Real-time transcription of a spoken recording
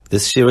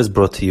This year is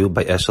brought to you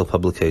by Eshel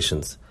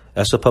Publications.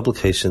 Eshel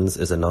Publications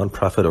is a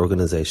non-profit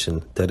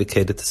organization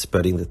dedicated to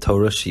spreading the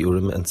Torah,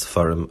 Shiurim, and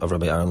Sefarim of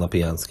Rabbi Aaron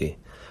Lapiansky.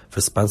 For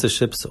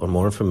sponsorships or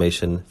more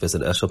information,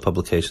 visit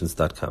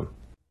eshelpublications.com.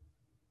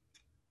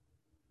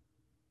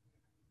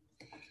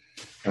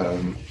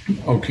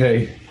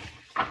 Okay.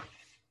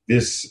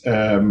 This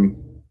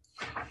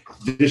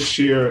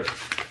year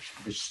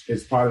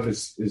is part of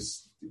this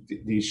is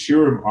the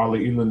Shiurim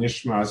Ali Ilu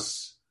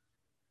Nishmas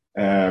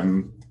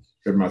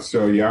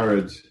Masur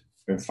Yared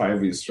and Five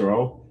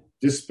Yisrael.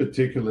 This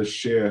particular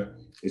share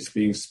is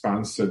being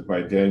sponsored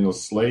by Daniel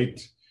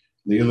Slate,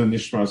 Leila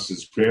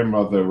Nishmas'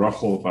 grandmother,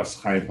 Rachel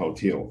Bas Chaim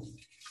Paltil.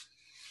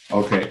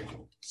 Okay,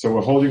 so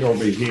we're holding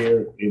over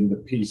here in the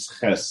piece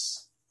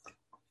Ches.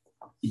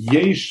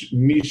 Yesh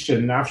Misha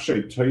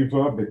Nafshay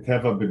Toiva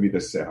Beteva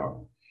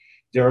B'midaseha.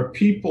 There are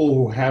people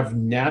who have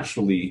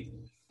naturally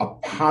a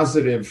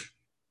positive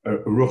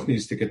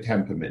ruchnistic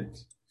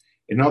temperament.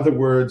 In other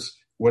words,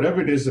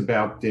 whatever it is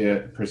about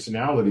their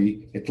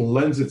personality, it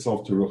lends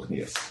itself to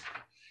ruchnias.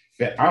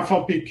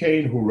 Ve'afal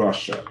pikein hu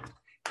rasha,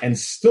 and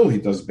still he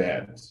does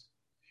bad.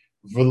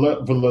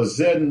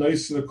 V'lazen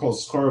noisen kol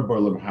schar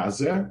barlam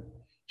hazeh,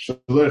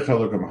 shalech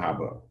elokam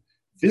haba.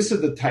 This is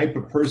the type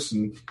of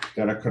person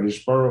that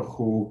HaKadosh Baruch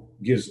Hu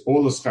gives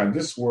all the schar in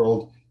this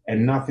world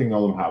and nothing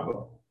olam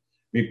haba.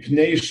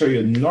 Mipnei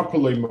shoya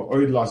nokolei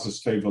ma'od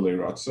lasas tov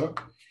le'ratza.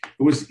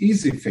 It was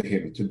easy for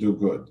him to do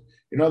good.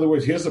 In other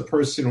words, here's a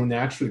person who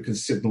naturally can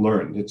sit and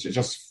learn. It's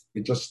just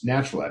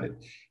natural at it.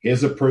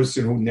 Here's a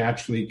person who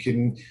naturally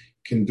can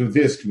do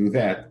this, can do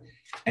that.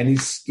 And he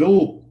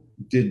still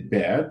did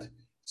bad.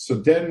 So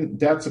then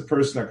that's a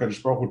person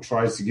HaKadosh Baruch Hu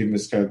tries to give him a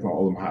skelet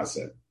ma'olam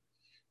hazeh.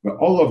 But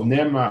all of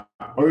nema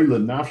oile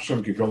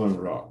nafsham kigolan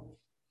ra.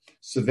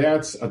 So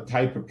that's a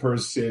type of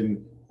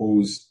person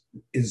whose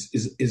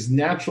his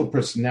natural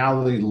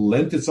personality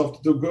lent itself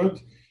to do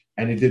good,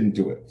 and he didn't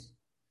do it.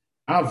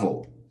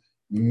 Avol.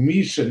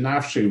 Misha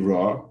nafshe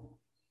ra,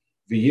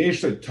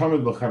 v'yesh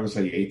tamid l'chavis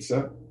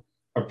hayetza,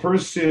 a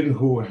person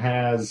who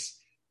has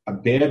a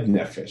bad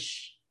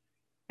nefesh,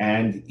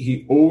 and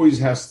he always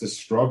has to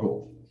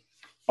struggle.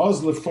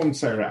 Oz lefum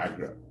tzayra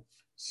agra.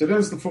 So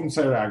there's the fum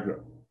tzayra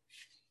agra.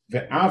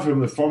 Ve'avim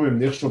lefomim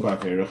nichshel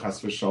ba'avera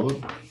chas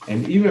v'shalom,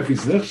 and even if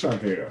he's nichshel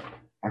ba'avera,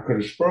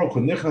 HaKadosh Baruch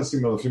Hu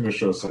nichasim elafim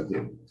yashor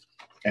sadin.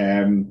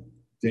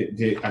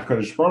 The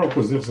HaKadosh Baruch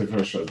Hu is nichshel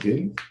yashor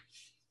sadin.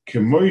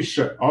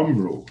 Kemoisha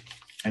amru.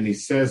 And he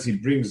says, he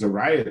brings a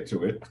riot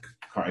to it,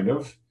 kind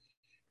of.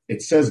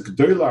 It says,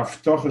 G'doila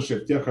aftocha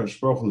shevtiach HaKadosh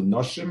Baruch Hu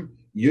l'noshim,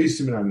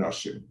 yosim min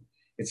ha'noshim.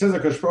 It says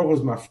HaKadosh Baruch Hu is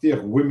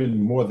maftiach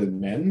women more than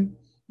men,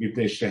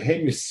 mipnei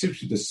shehem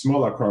yisipshu the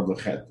small akar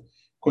l'chet.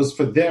 Because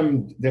for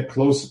them, they're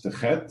closer to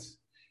chet,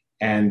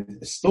 and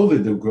still they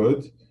do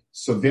good,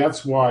 so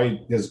that's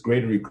why there's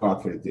greater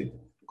regard for it.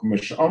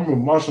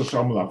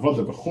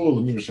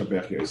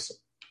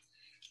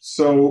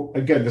 So,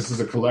 again, this is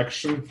a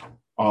collection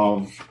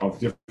of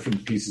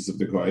different pieces of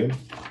the Goyim.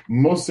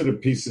 Most of the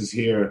pieces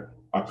here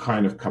are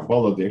kind of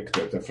Kabbalic,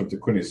 they're from the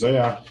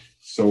Zoya,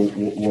 so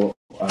we'll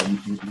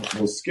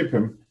skip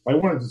him. I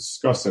wanted to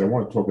discuss it. I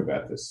want to talk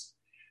about this.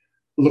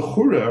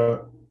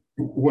 L'chura,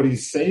 what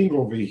he's saying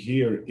over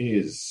here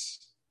is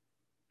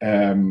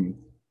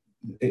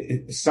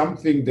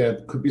something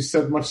that could be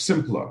said much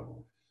simpler.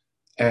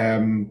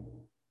 Lefum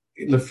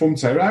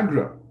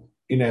tzayragra.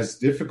 In as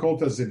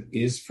difficult as it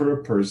is for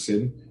a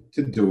person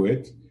to do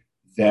it,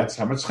 that's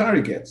how much schar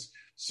he gets.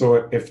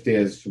 So if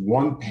there's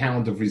 1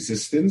 pound of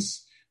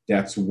resistance,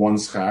 that's 1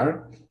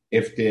 schar.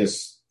 If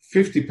there's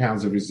 50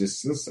 pounds of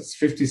resistance, that's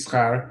 50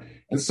 schar,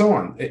 and so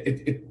on.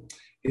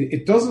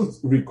 It doesn't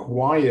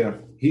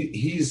require,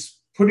 he's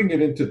putting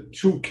it into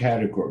 2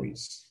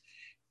 categories.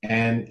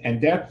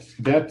 And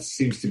that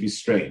seems to be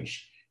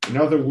strange. In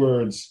other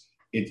words,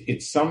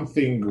 it's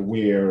something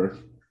where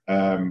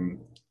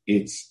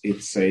it's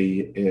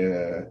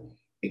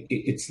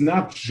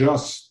not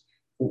just,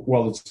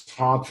 well, it's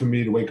hard for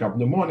me to wake up in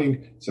the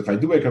morning, so if I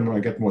do wake up, I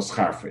get more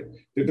schar for it.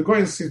 The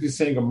Goyen seems to be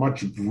saying a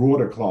much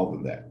broader cloud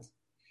than that.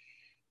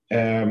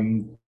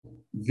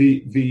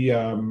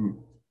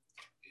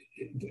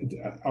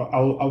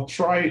 I'll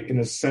try, in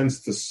a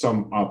sense, to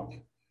sum up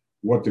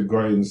what the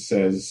Goyen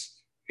says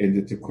in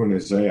the Tikkun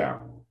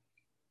Zoya.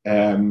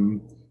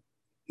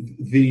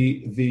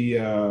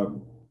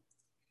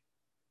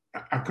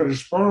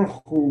 HaKadosh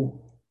Baruch Hu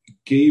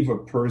gave a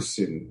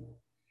person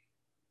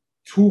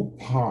 2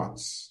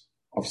 parts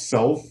of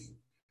self,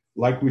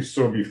 like we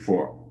saw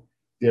before.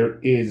 There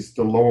is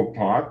the lower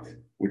part,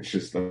 which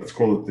is, let's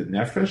call it the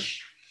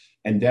nefesh,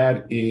 and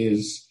that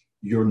is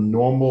your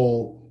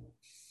normal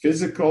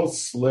physical /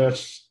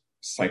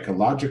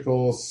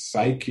 psychological,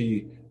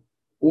 psyche,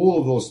 all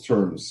of those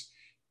terms,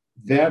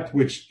 that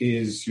which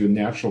is your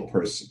natural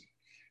person.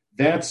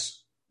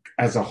 That's,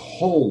 as a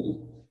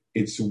whole,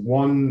 it's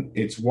one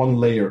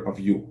layer of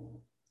you.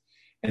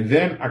 And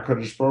then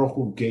HaKadosh Baruch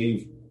Hu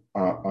gave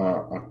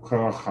a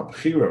koach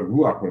habchira,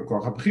 ruach, or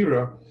koach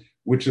habchira,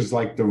 which is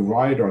like the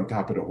rider on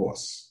top of the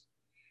horse.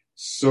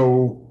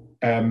 So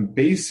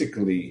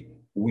basically,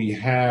 we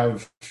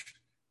have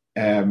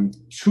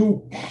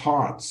two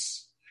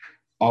parts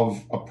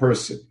of a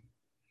person.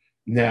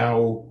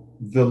 Now,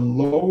 the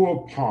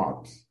lower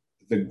part,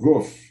 the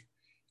guf,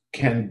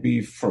 can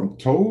be from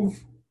Tov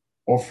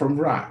or from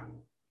Ra.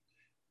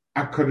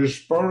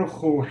 HaKadosh Baruch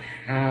Hu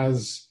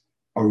has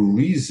a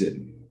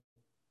reason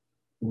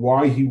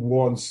why he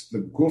wants the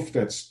guf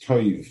that's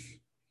Tov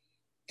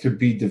to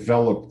be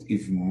developed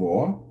even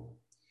more,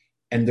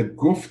 and the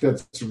guf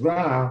that's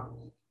Ra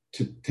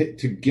to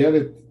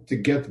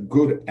get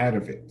good out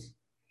of it.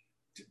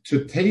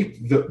 To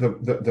take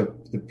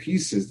the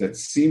pieces that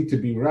seem to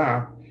be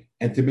Ra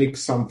and to make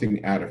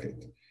something out of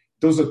it.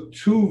 Those are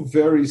two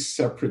very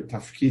separate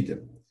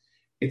tafkidim.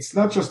 It's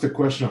not just a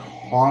question of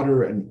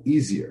harder and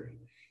easier.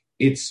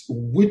 It's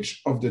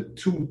which of the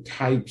two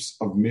types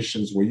of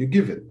missions were you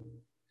given.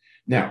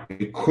 Now,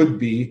 it could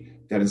be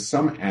that in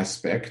some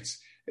aspects,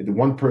 the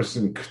one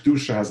person,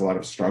 Kedusha, has a lot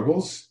of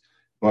struggles,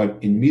 but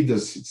in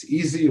Midas, it's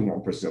easy, and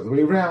one person the other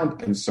way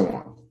around, and so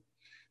on.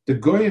 The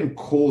Goyen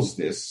calls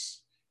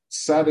this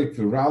Tzadik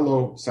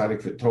Viralo,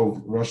 Tzadik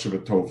V'Tov, Rosh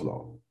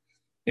V'Tovlo.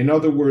 In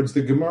other words,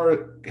 the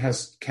Gemara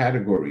has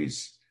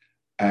categories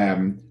where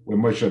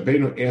Moshe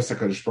Rabbeinu asks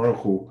HaKadosh Baruch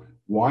Hu,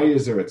 why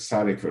is there a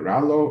Tzadik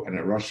Viralo and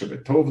a Rosh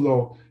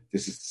V'Tovlo?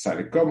 This is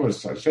Tzadik Gomer,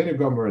 Tzadik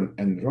Gomer,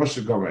 and Rosh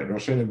Gomer, and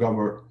Rosh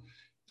Gomer.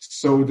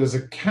 So there's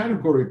a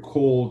category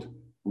called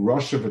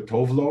Rosh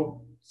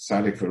V'Tovlo,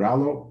 Tzadik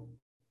Viralo.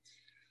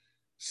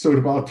 So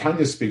the Baal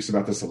Tanya speaks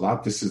about this a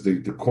lot. This is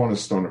the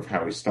cornerstone of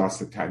how he starts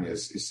the Tanya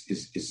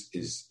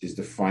is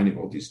defining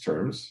all these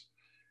terms.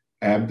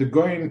 The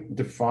Goyen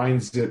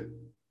defines it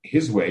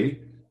his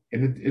way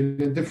in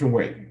a different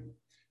way.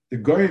 The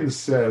Goyen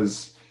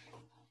says,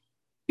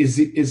 is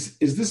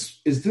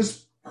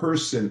this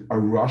person a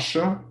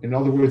Rasha? In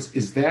other words,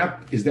 is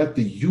that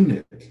the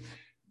unit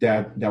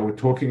that we're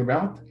talking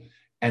about?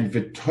 And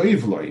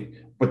v'toivloi,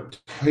 but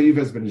toiv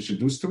has been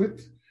introduced to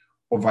it,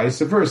 or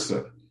vice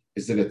versa.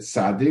 Is it a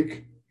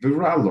tzaddik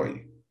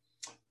v'raloi?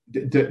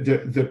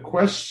 The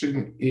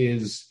question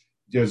is,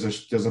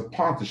 there's a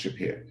partnership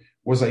here.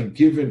 Was I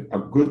given a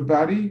good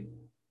body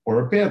or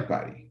a bad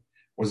body?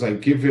 Was I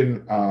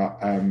given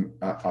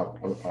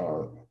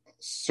a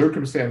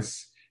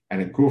circumstance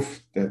and a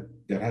guf that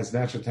has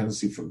natural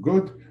tendency for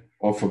good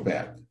or for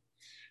bad?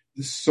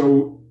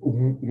 So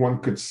one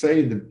could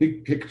say in the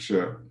big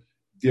picture,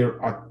 there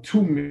are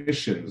two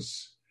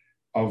missions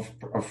of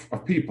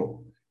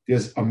people.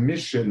 There's a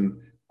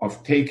mission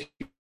of taking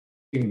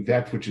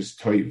that which is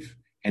toiv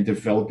and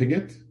developing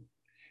it.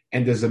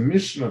 And there's a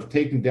mission of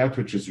taking that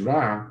which is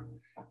ra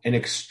and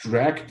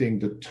extracting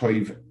the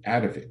toiv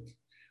out of it,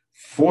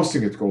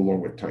 forcing it to go along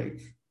with toiv.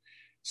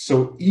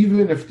 So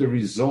even if the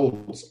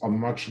results are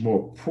much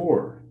more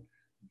poor,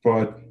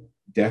 but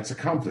that's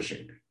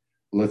accomplishing.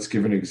 Let's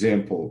give an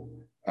example,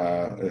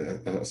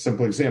 a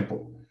simple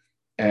example.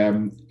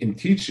 In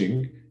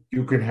teaching,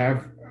 you can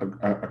have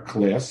a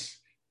class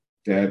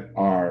that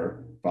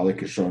are Baalei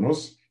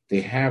Kishonos.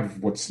 They have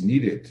what's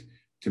needed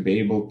to be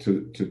able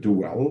to do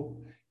well.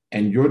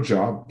 And your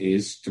job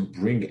is to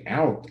bring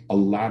out a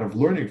lot of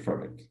learning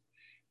from it.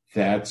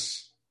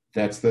 That's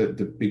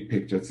the big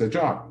picture. That's the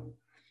job.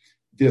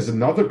 There's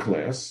another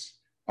class,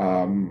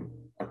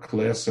 a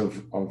class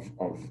of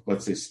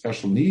let's say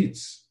special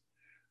needs,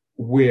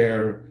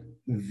 where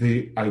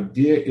the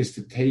idea is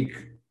to take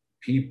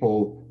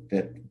people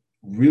that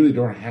really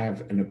don't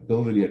have an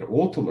ability at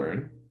all to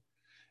learn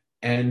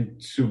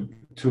and to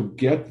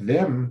get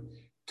them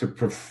to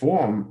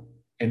perform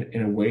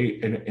in a way,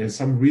 in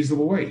some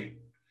reasonable way.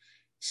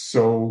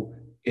 So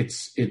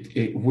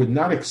we're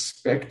not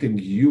expecting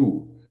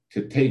you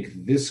to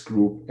take this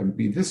group and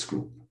be this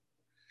group.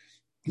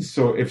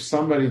 So if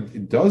somebody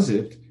does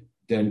it,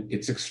 then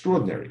it's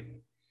extraordinary.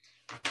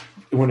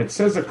 When it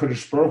says that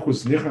HaKadosh Baruch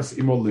Hu's nichas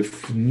imo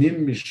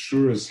lifnim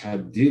mishuras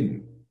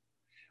hadin,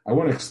 I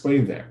want to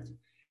explain that.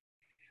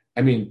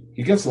 I mean,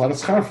 he gets a lot of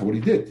schar for what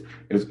he did.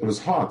 It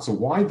was hard. So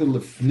why the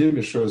lifnim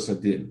mishuras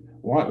hadin?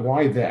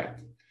 Why that?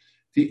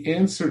 The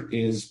answer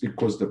is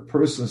because the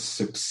person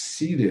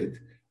succeeded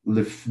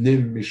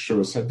lifnim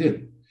mishuras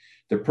hadin.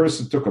 The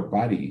person took a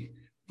body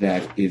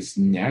that is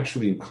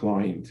naturally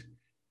inclined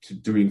to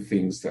doing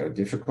things that are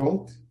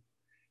difficult,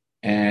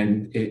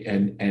 and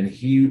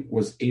he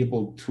was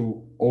able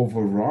to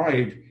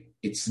override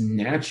its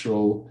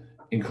natural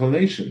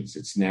inclinations,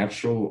 its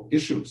natural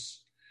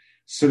issues.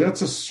 So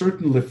that's a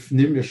certain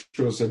lifnim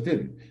yeshros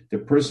adin. The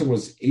person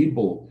was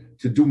able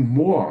to do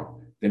more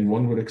than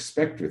one would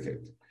expect with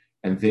it,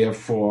 and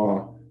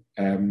therefore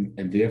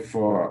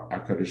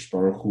HaKadosh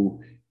Baruch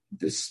Hu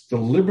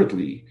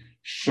deliberately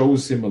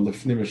shows him a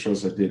lifnim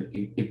yeshros adin.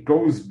 It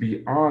goes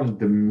beyond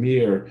the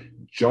mere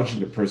judging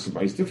the person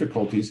by his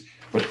difficulties,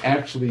 but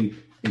actually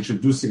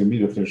introducing a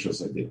midah of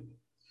yeshros adin.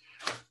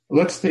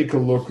 Let's take a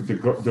look.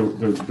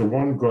 The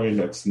one going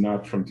that's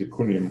not from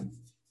Tikkunim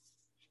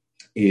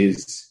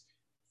is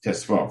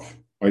Tesvav,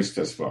 Ois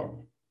Tesvav.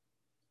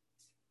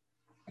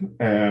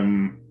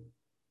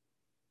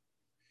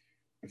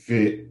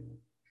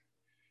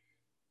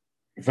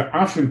 So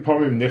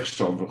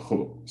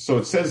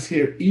it says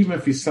here, even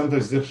if he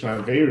sometimes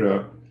nichshel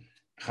avera,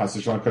 chas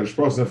v'shalom Kadosh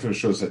Baruch Hu never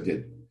shows that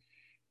did.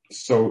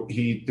 So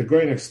the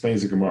Goyen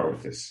explains the Gemara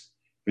with this.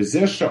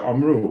 V'zesha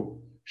amru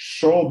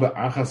Shaul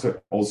be'achas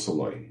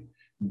olsoloi,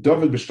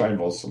 David b'shtayim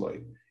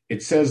olsoloi.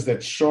 It says that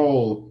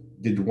Shaul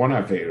did one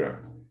avera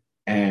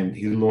and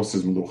he lost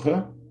his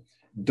melucha.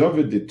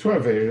 David did two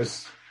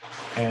averas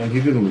and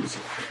he didn't lose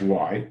it.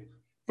 Why?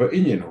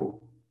 V'inyanhu.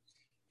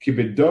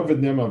 David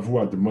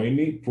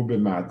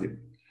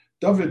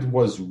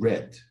was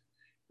red,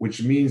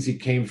 which means he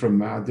came from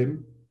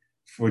Madim,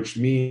 which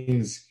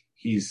means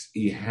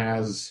he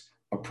has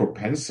a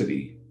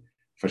propensity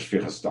for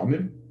shvichas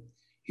damim.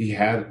 He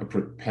had a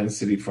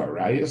propensity for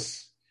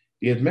arayas.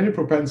 He had many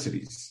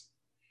propensities.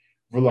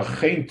 And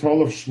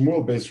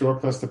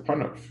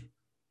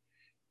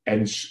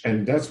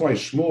that's why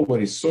Shmuel, when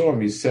he saw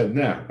him, he said,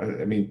 "Nah,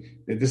 I mean,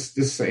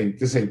 this ain't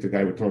the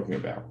guy we're talking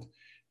about,"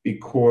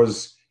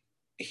 because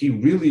he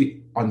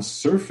really, on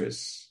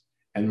surface,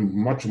 and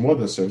much more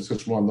than surface,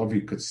 because Shmuel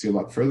Navi could see a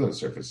lot further than the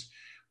surface,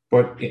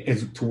 but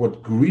as to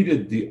what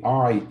greeted the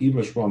eye,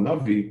 even Shmuel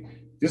Navi,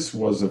 this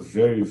was a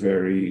very,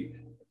 very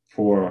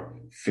poor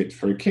fit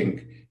for a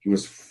king. He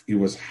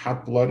was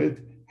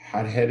hot-blooded,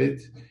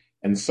 hot-headed,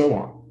 and so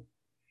on.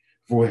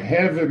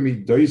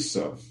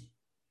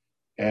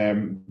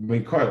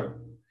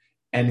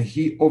 And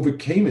he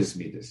overcame his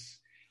midas.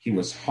 He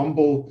was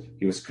humble,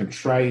 he was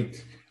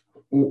contrite.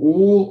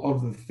 All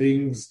of the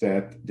things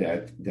that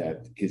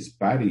his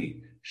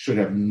body should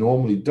have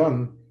normally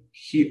done,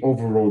 he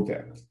overrode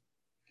that.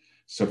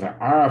 So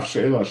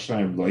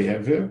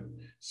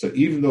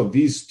even though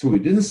these two he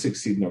didn't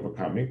succeed in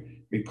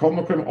overcoming,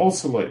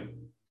 also like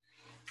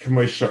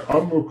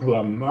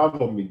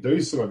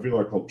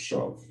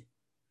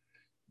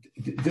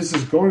this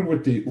is going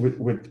with the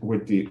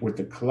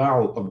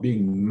klal of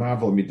being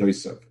mavel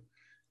midoisav,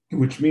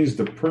 which means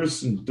the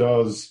person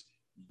does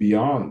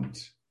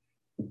beyond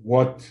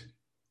what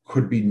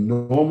could be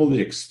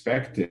normally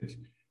expected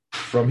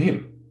from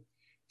him.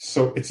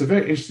 So it's a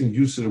very interesting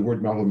use of the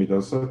word mavel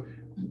midosav.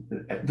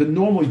 The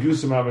normal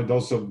use of mavel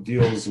midosav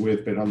deals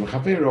with ben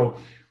al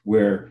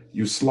where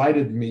you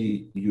slighted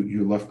me,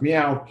 you left me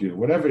out,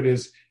 whatever it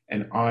is,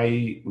 and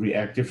I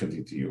react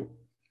differently to you.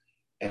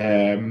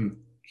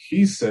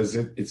 He says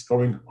it's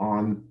going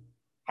on.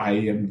 I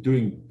am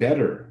doing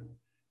better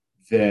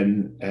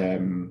than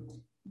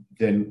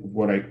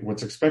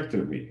what's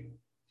expected of me.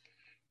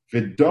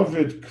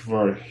 V'David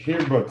kvar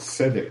hirbat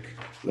tzedek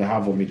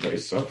lehavol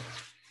midaisa,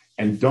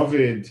 and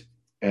David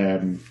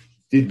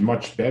did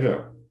much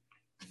better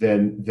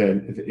than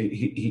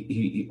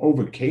he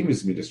overcame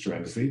his midas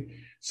tremendously.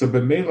 So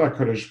b'meila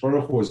Kadosh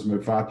Baruch Hu was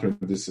mevater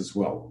this as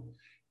well.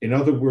 In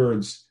other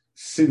words,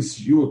 since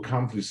you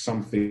accomplished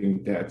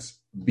something that's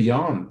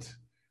beyond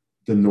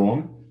the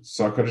norm,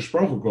 so Kadosh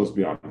Baruch Hu goes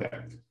beyond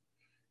that.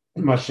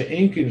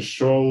 Masha'enkin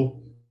shol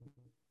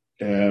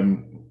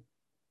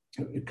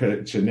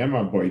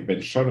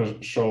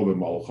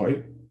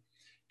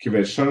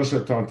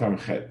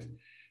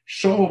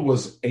Shaul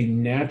was a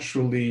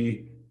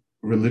naturally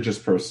religious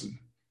person.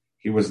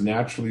 He was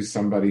naturally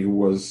somebody who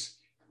was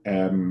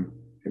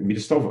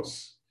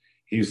midistovos.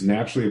 He was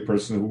naturally a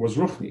person who was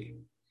ruchni.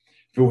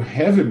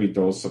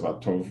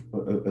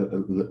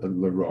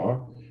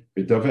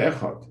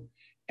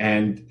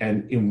 And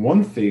in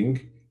one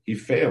thing he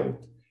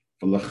failed.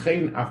 Even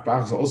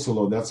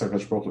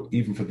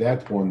for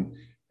that one,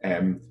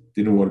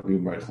 didn't want to be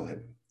Michael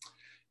him.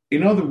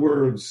 In other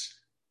words,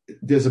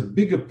 there's a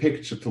bigger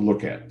picture to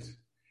look at.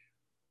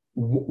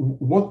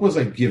 What was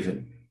I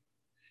given?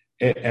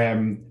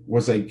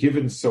 Was I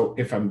given, so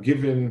if I'm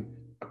given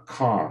a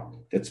car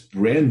that's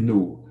brand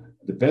new,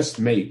 the best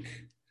make,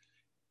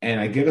 and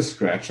I get a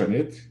scratch on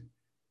it,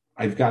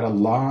 I've got a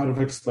lot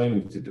of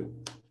explaining to do.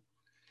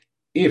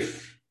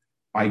 If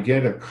I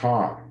get a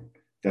car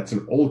that's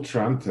an old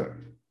Tranta,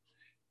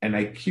 and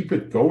I keep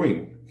it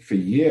going for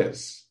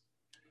years,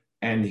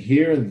 and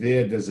here and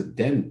there's a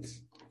dent,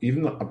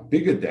 even a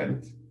bigger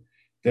dent,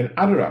 then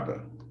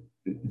Adarabah,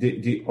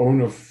 the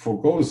owner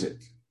forgoes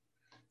it.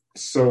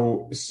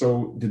 So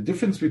the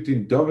difference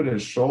between David and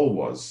Shaul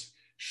was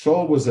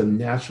a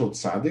natural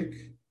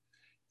tzaddik.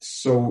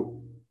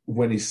 So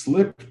when he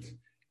slipped,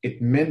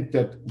 it meant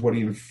that what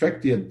he in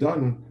fact he had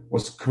done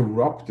was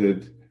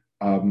corrupted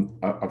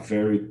a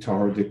very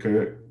tahor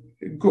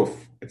guf.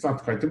 It's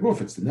not quite the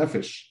guf, it's the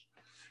nefesh.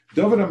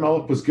 David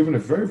HaMelech was given a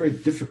very, very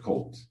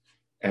difficult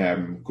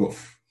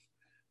guf.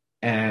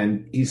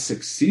 And he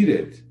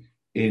succeeded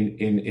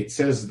in it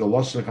says the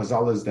Lashon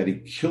Chazal is that he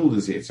killed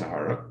his Yetzer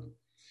Hara.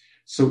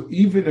 So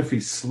even if he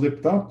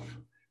slipped up,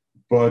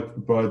 but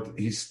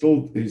he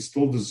still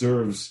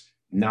deserves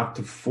not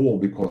to fall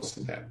because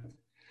of that.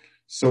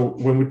 So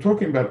when we're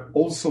talking about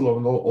also low,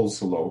 no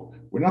also low,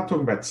 we're not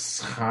talking about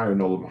schar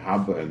and olam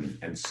haba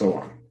and so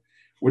on.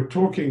 We're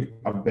talking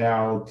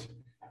about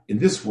in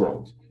this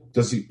world,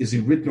 is he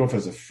written off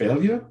as a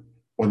failure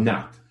or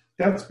not?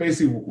 That's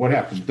basically what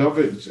happened.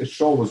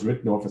 Shaul was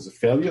written off as a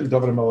failure, and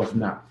David HaMelech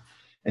not.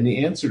 And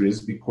the answer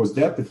is because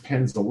that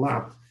depends a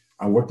lot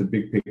on what the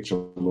big picture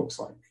looks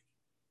like.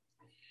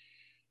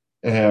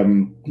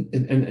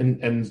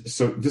 And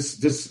so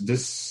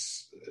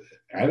this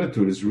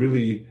attitude is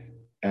really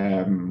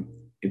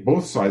in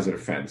both sides of the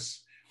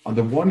fence. On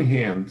the one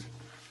hand,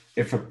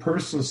 if a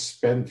person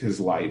spent his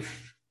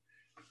life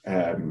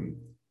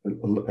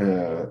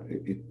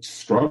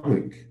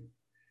struggling,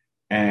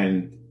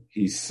 and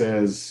he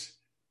says,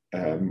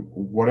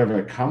 what have I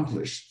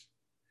accomplished?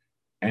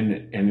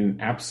 And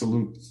in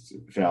absolute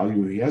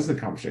value, he hasn't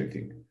accomplished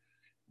anything.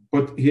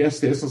 But he has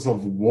to ask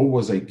himself, what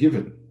was I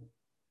given?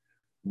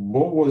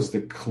 What was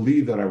the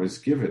kli that I was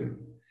given?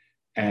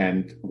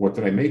 And what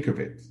did I make of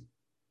it?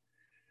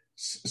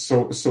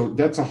 So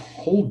that's a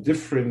whole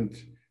different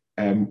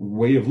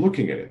way of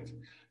looking at it.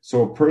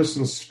 So a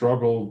person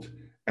struggled.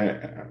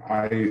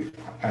 I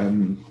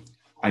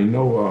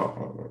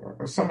know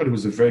somebody who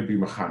was a very big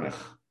mechanech,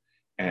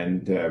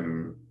 and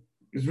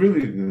he's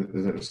really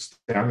an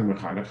astounding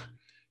mechanech.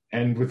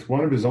 And with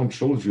one of his own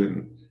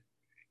children,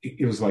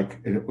 it was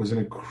an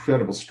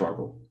incredible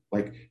struggle.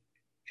 Like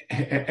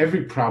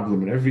every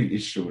problem and every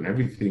issue and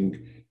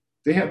everything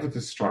they had with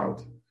this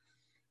child.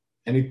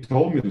 And he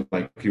told me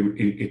like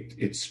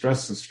it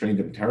stressed and strained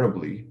him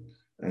terribly,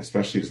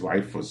 especially his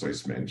wife was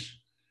his mensch.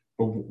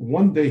 But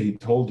one day he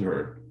told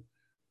her,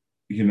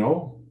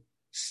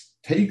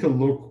 take a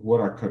look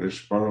what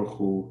HaKadosh Baruch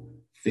Hu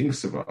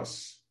thinks of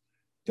us,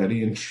 that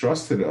he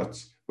entrusted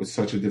us with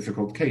such a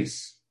difficult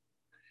case.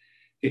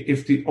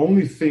 If the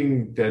only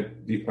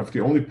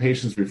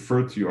patients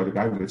referred to you are the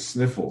guy with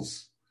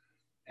sniffles,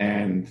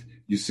 and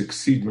you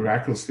succeed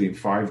miraculously in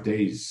 5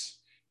 days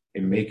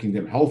in making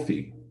them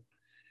healthy,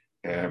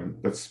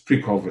 that's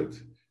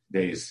pre-COVID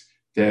days,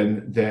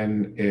 then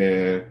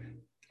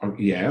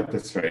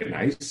that's very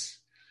nice.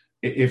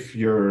 If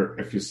you're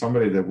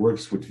somebody that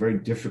works with very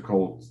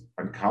difficult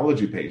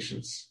oncology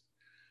patients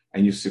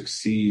and you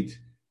succeed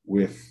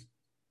with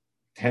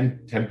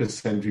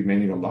 10%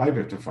 remaining alive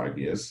after 5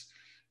 years,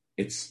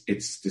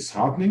 it's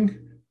disheartening,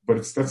 but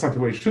that's not the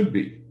way it should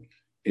be.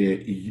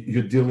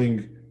 You're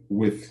dealing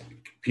with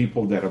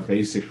people that are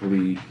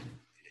basically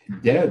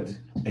dead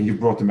and you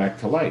brought them back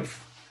to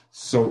life.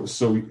 So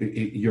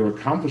your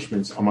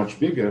accomplishments are much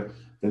bigger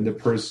than the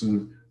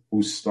person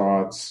who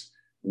starts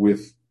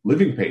with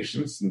living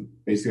patients and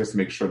basically has to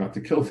make sure not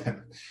to kill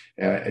them.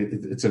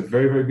 It's a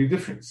very, very big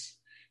difference.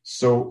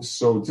 So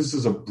this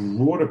is a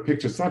broader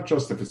picture. It's not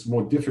just if it's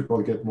more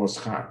difficult to get more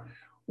schar.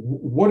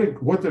 What did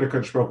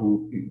HaKadosh Baruch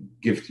Hu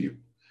give to you?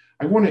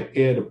 I want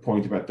to add a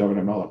point about David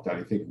HaMelech that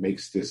I think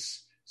makes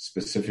this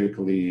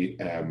specifically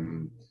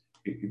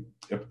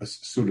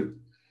suited.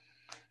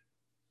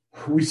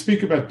 We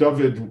speak about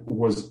David he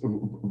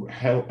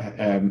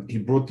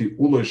brought the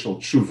Ula Shel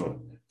Tshuva.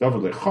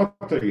 David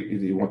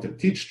he wanted to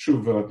teach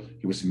Tshuva.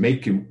 He was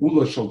making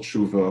Ula Shel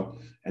Tshuva,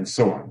 and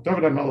so on.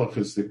 David HaMelech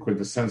is the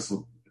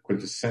quintessential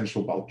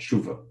Baal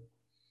Tshuva.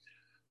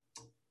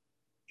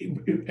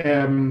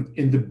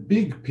 In the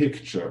big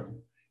picture,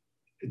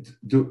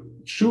 the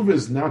Tshuva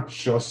is not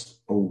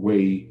just a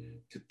way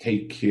to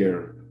take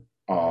care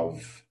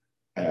of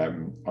a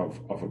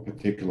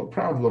particular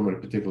problem or a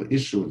particular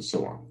issue and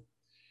so on.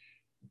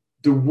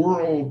 The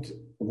world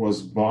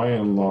was by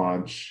and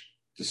large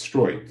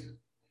destroyed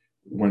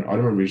when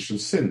Adam and Rishon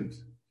sinned,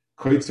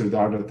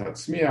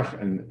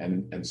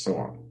 and so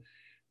on.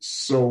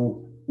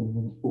 So,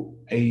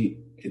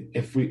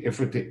 if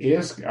we're to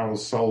ask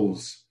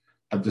ourselves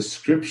a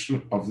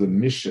description of the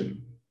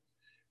mission,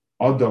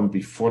 Adam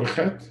before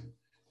Chet,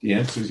 the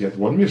answer is yet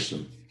one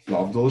mission,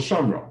 L'Avdol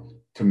Shamra,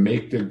 to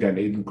make the Gan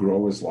Eden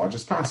grow as large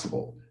as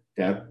possible.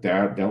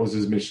 That was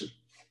his mission.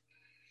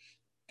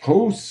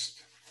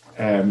 Post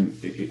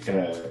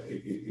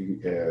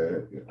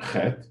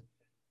Chet,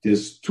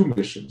 there's two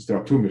missions. There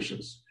are two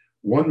missions.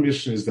 One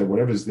mission is that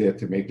whatever is there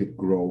to make it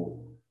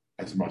grow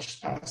as much as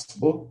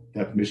possible.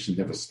 That mission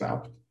never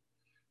stopped.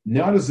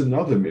 Now there's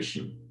another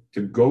mission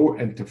to go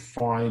and to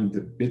find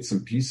the bits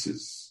and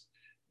pieces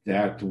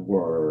that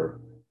were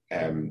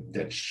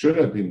that should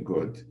have been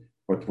good,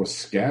 but were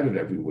scattered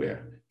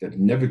everywhere, that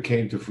never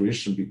came to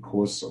fruition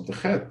because of the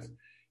Chet,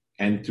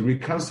 and to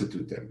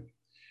reconstitute them.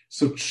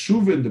 So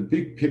tshuva in the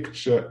big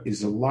picture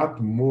is a lot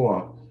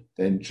more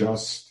than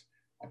just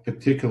a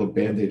particular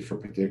band-aid for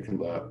a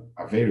particular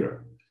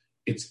avera.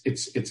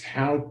 It's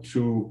how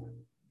to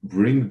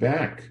bring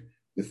back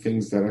the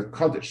things that are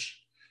kaddish.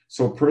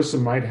 So a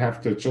person might have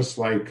to, just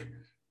like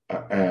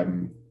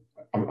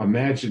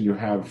imagine you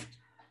have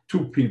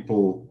two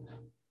people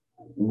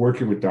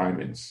working with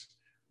diamonds.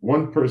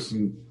 One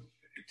person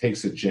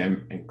takes a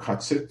gem and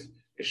cuts it.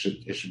 It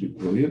should be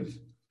brilliant.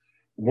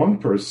 One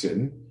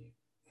person,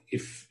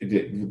 if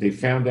they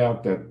found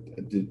out that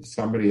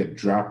somebody had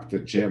dropped the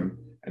gem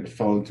and it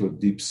fell into a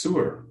deep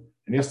sewer,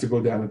 and he has to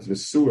go down into the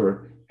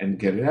sewer and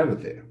get it out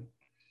of there.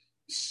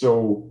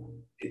 So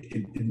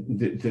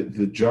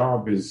the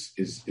job is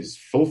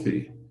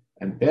filthy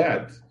and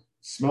bad,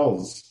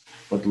 smells,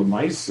 but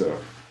Lemaisa,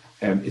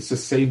 it's the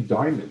same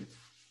diamond.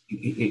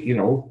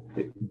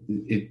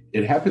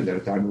 It happened that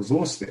a diamond was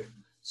lost there.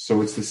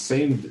 So it's the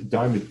same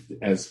diamond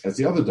as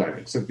the other diamond,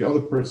 except the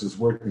other person is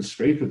working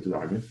straight with the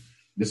diamond.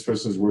 This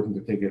person is working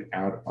to take it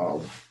out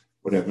of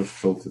whatever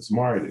filth it's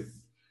marred in.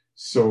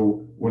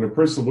 So when a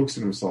person looks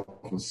at himself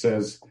and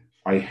says,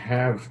 I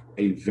have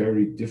a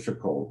very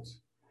difficult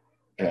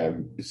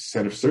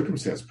set of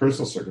circumstance,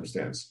 personal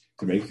circumstance,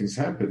 to make things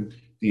happen,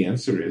 the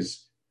answer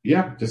is,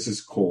 yeah, this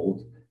is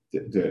called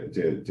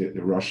the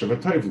rush of a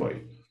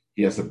Tovloi.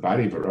 He has the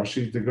body of a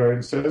Rashi, the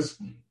Gaon says,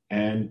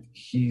 and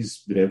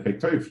he's B'nei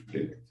Toiv.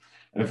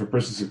 And if a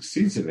person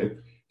succeeds in it,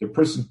 the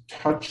person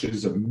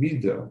touches a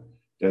midah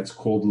that's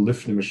called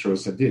Lifnei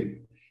Mishros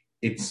Hadin.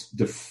 It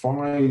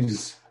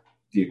defies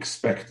the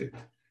expected.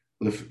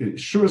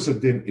 Mishros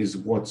Hadin is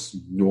what's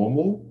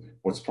normal,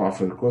 what's par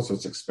for the course,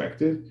 what's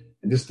expected,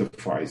 and this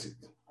defies it.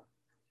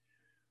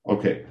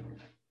 Okay.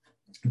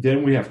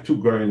 Then we have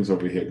two Gaons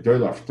over here.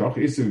 G'dol Haftach.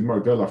 Is the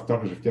Gemara G'dol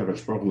Haftach is Haftach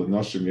Hashpach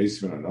L'Nashim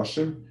Yisvin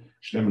Anashim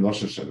Shneim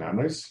Anashim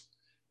Shananos.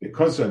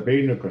 Because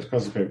Rabbeinu,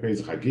 because Perek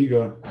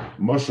Chagiga,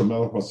 Moshe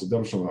Melech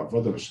Basadam Shalom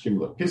Avodah V'Shkim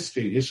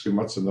LePischi Yishkim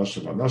Matzah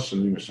Nashim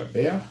Anashim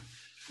Mishabeach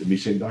the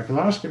Mishen Dakel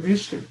Hashkim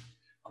Yishkim.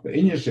 The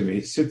Inyan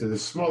Shem sit to the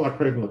small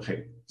Akreg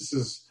L'Chem. This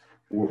is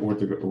what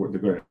the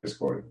Gaon is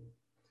quoting.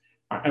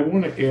 I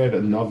want to add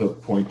another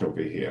point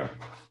over here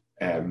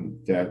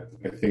that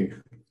I think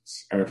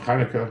it's Erev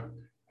Hanukkah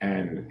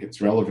and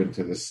it's relevant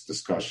to this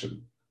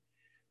discussion.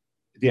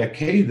 The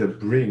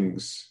Akedah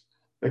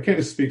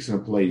speaks in a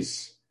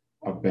place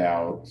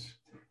about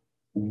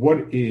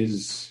what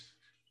is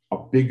a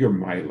bigger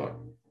Maila.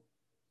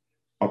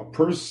 A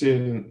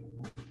person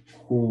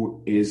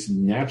who is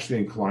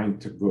naturally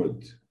inclined to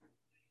good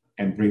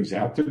and brings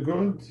out the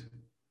good,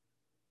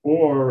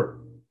 or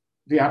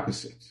the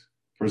opposite.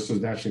 A person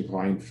is naturally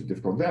inclined for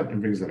difficult that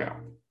and brings it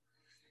out.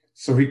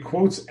 So he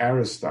quotes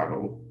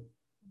Aristotle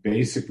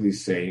basically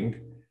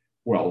saying,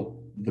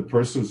 well, the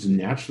person who's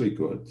naturally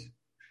good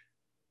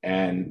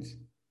and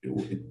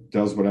it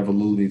does whatever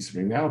little needs to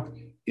bring out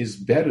is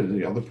better than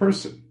the other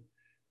person.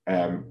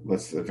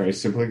 Let's a very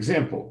simple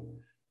example.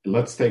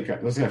 Let's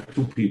have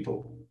two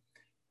people,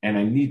 and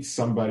I need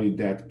somebody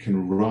that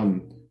can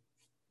run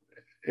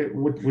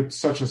with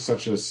such and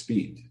such a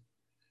speed.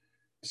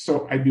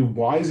 So I'd be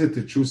wiser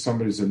to choose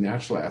somebody who's a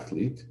natural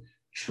athlete,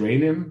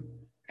 train him,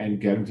 and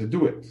get him to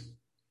do it.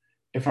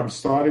 If I'm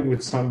starting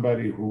with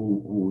somebody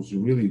who's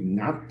really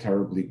not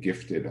terribly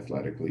gifted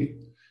athletically,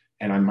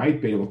 and I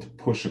might be able to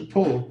push and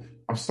pull,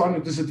 I'm starting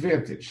at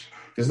disadvantage.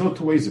 There's no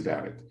two ways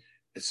about it.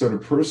 So the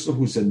person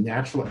who's a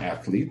natural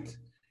athlete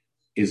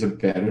is a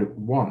better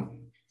one.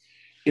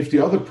 If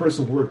the other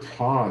person worked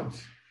hard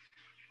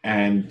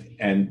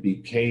and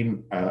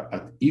became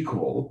an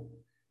equal,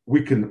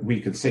 we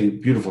can say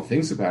beautiful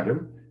things about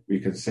him. We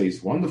can say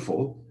he's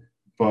wonderful,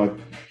 but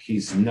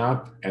he's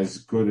not as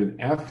good an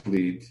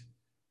athlete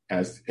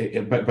as.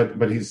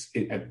 But he's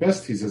at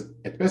best he's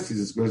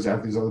as good as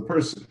athlete as the other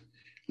person.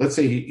 Let's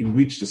say he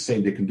reached the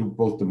same. They can do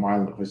both the mile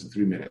and the course in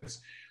 3 minutes.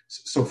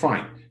 So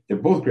fine, they're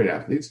both great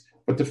athletes.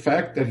 But the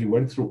fact that he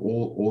went through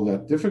all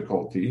that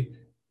difficulty,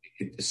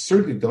 it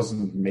certainly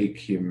doesn't make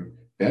him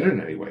better in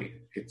any way.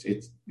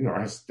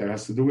 That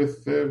has to do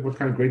with what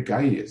kind of great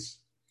guy he is.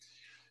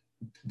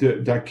 The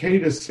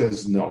Akedah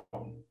says no.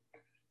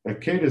 The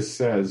Akedah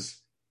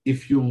says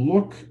if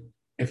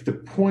the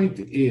point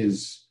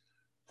is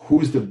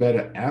who's the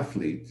better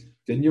athlete,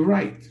 then you're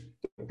right.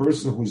 The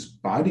person whose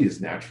body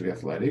is naturally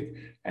athletic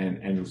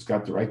and who's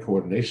got the right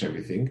coordination,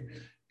 everything,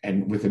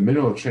 and with the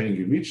minimal training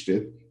he reached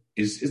it,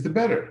 is the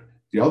better.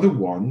 The other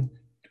one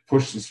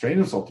pushed and strained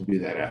himself to be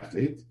that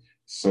athlete,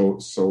 so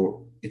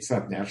it's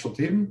not natural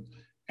to him,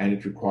 and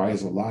it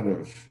requires a lot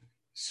of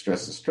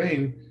stress and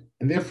strain,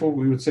 and therefore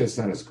we would say it's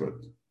not as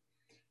good.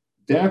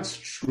 That's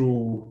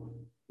true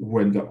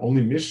when the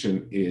only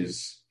mission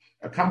is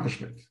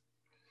accomplishment.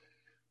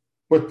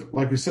 But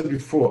like we said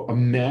before,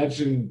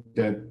 imagine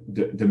that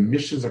the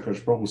missions that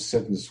HaKadosh Baruch Hu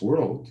set in this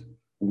world,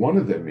 one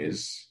of them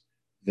is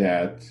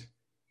that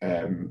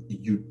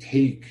you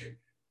take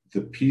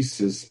the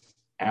pieces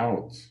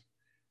out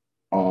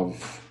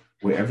of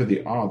wherever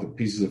they are, the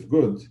pieces of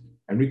good,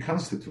 and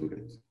reconstitute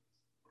it.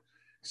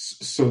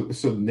 So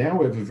now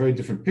we have a very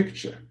different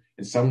picture.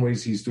 In some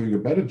ways, he's doing a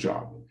better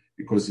job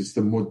because it's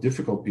the more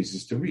difficult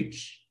pieces to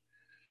reach.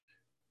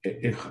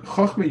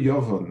 Chachmei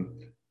Yovan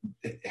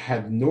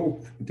had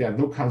no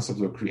concept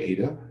of a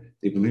creator.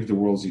 They believe the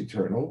world's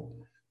eternal,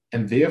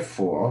 and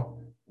therefore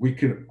we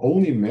can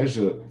only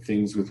measure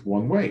things with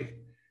one way.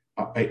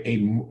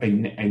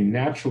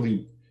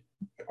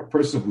 A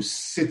person who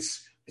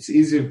sits, it's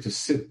easier to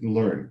sit and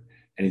learn,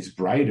 and he's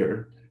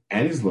brighter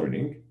and he's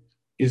learning,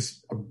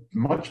 is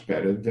much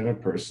better than a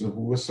person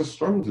who was a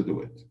struggle to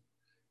do it.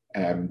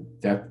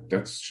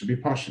 That should be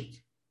pashut.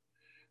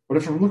 But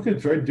if I'm looking at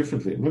it very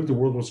differently, look, the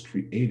world was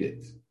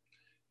created,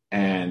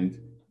 and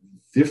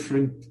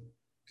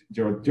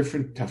there are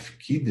different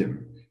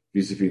tafkidim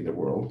vis-a-vis the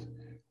world,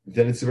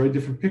 then it's a very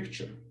different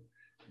picture.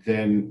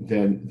 Then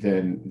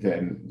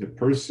the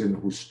person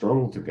who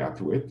struggled to get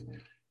to it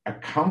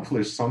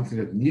accomplished something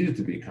that needed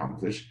to be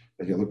accomplished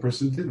that the other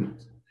person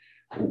didn't.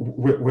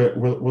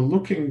 We're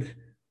looking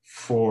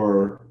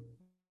for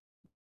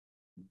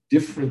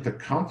different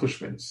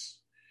accomplishments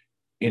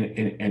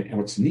in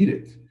what's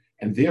needed.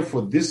 And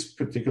therefore, this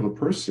particular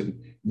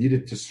person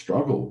needed to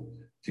struggle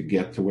to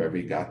get to wherever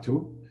he got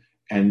to.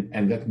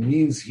 And that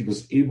means he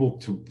was able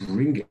to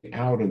bring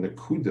out a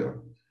nakuda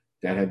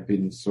that had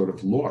been sort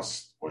of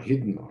lost or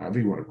hidden, or however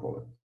you want to call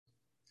it.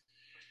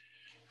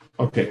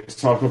 Okay,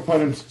 so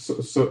this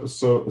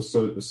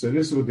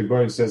is what the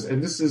Goyen says,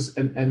 and this is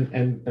the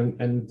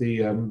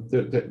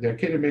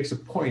Akeda makes a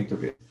point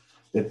of it,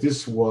 that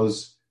this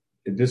was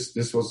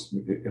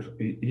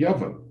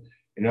Yavam.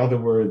 In other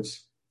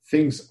words,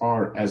 things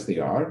are as they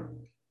are,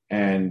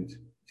 and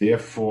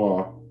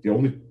therefore the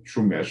only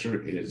true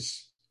measure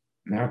is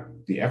not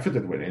the effort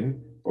that went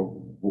in, but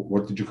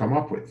what did you come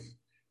up with,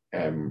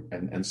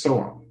 and so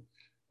on.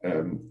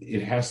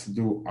 It has to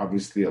do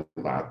obviously a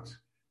lot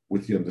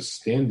with the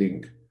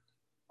understanding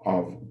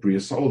of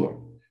Brias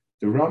Olam.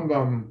 The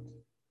Rambam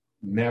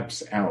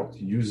maps out,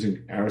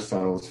 using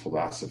Aristotle's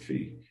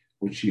philosophy,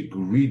 which he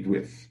agreed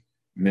with,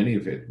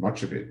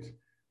 much of it,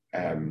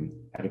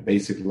 at a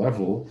basic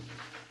level.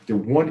 The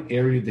one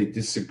area they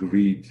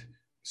disagreed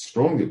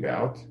strongly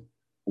about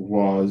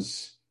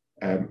was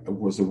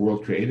the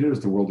world created, or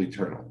is the world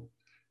eternal?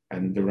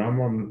 And the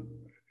Rambam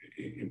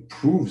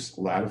proves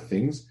a lot of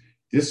things.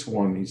 This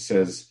one, he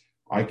says,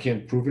 I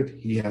can't prove it.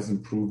 He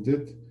hasn't proved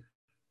it.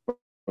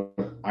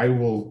 But I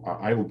will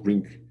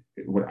bring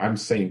what I'm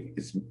saying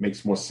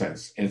makes more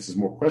sense, answers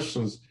more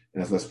questions,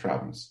 and has less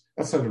problems.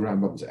 That's how the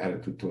Rambam's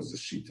attitude towards the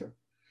Shita.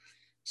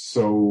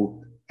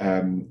 So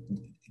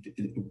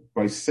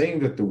by saying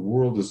that the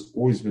world has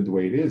always been the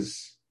way it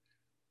is,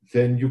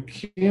 then you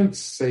can't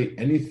say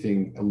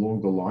anything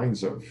along the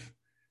lines of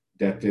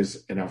that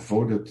there's an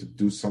avoda to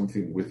do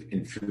something with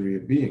inferior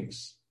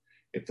beings.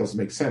 It doesn't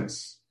make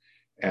sense.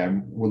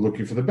 We're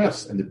looking for the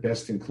best, and the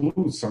best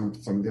includes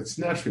something that's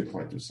naturally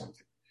applied to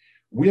something.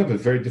 We have a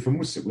very different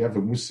musik. We have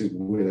a musik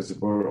where there's a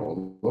bar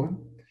olam,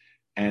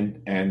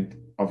 and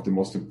of the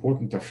most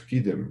important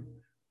tafkidim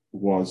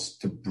was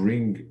to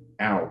bring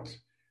out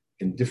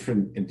in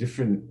different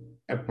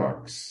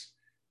epochs,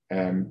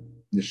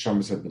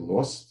 neshamas had been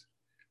lost.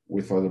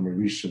 With other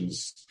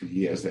Mauritians,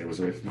 years that it was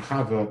away from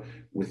Chava,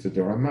 with the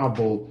Dara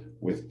Mabel,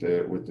 with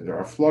the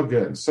Dara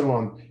Flaga, and so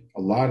on.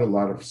 A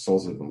lot of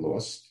souls have been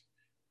lost.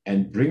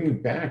 And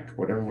bringing back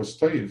whatever was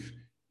toiv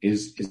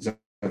is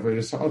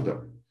Avodas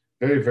Adam.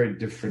 Very, very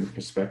different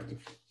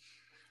perspective.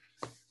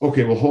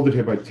 Okay, we'll hold it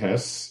here by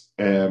Tess.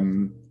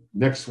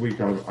 Next week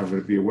I'm going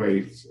to be away.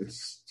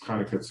 It's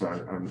Hanukkah, so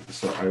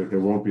there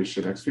won't be a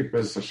share next week.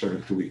 But it's a share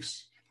in 2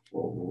 weeks.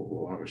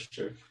 We'll have a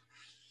share.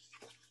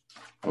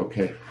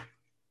 Okay.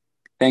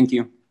 Thank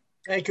you.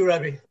 Thank you,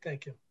 Rabbi.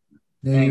 Thank you.